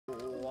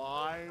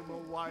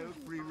wild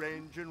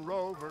free-ranging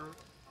rover.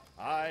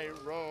 I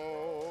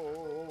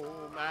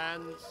roam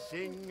and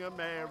sing a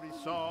merry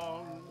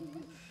song.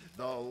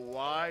 The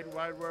wide,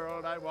 wide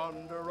world I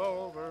wander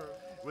over.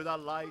 With a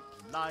light,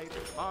 light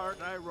heart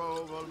I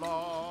rove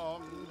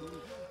along.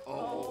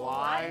 Oh,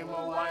 I'm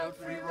a wild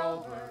free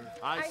rover.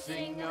 I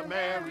sing a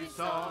merry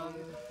song.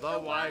 The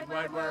wide,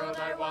 wide world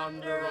I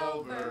wander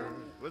over.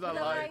 With a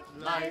light,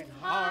 light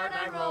heart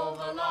I rove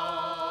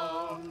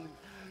along.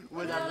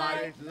 With a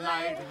light,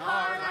 light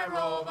heart I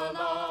rove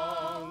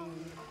along.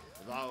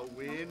 The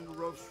wind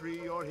roves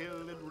free o'er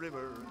hill and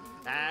river,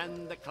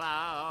 and the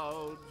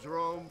clouds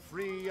roam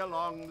free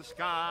along the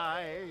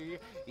sky.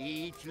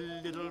 Each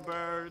little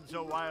bird's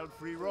a wild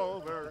free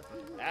rover,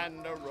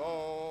 and a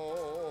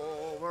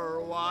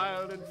rover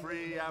wild and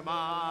free am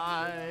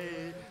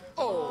I.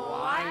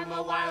 Oh, I'm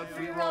a wild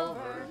free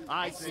rover,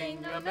 I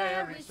sing a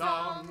merry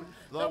song.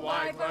 The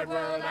wide, wide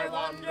world I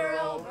wander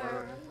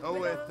over.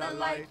 With a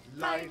light,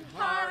 light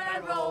heart I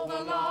rove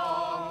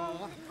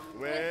along.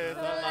 With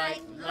a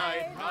light,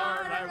 light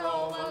heart I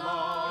roll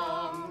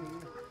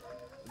along.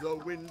 The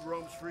wind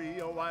roams free,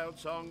 a wild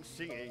song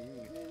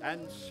singing,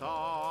 and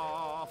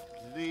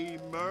softly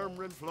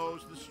murmuring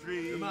flows the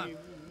stream.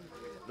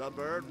 The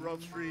bird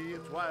roams free,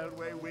 its wild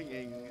way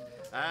winging,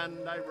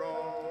 and I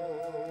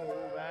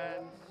rove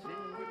and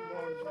sing with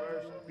morn's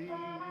first beam.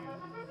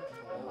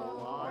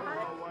 Oh, I'm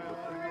a wild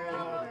free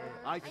rover,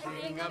 I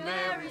sing a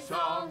merry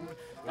song.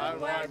 The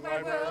wide,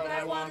 wide world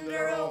I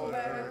wander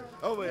over.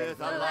 With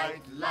a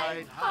light,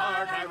 light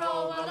heart I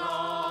roll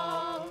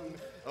along.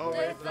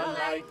 With a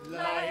light,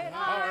 light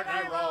heart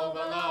I roll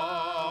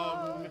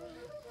along.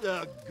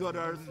 The good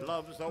earth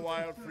loves the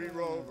wild free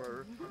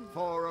rover,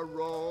 for a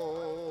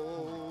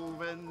roving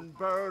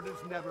bird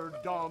is never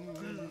dumb.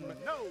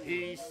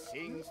 He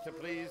sings to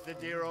please the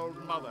dear old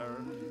mother,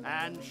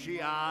 and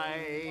she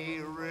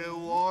aye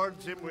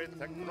rewards him with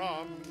a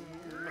crumb.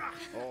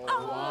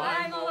 Oh,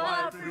 I'm a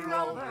wild free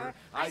rover,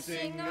 I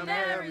sing a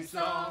merry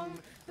song.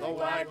 The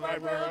wide,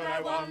 wide world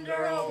I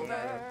wander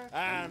over,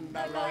 and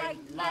a light,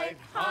 light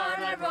heart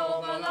I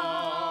roam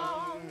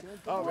along.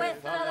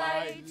 With a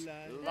light,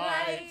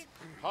 light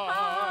heart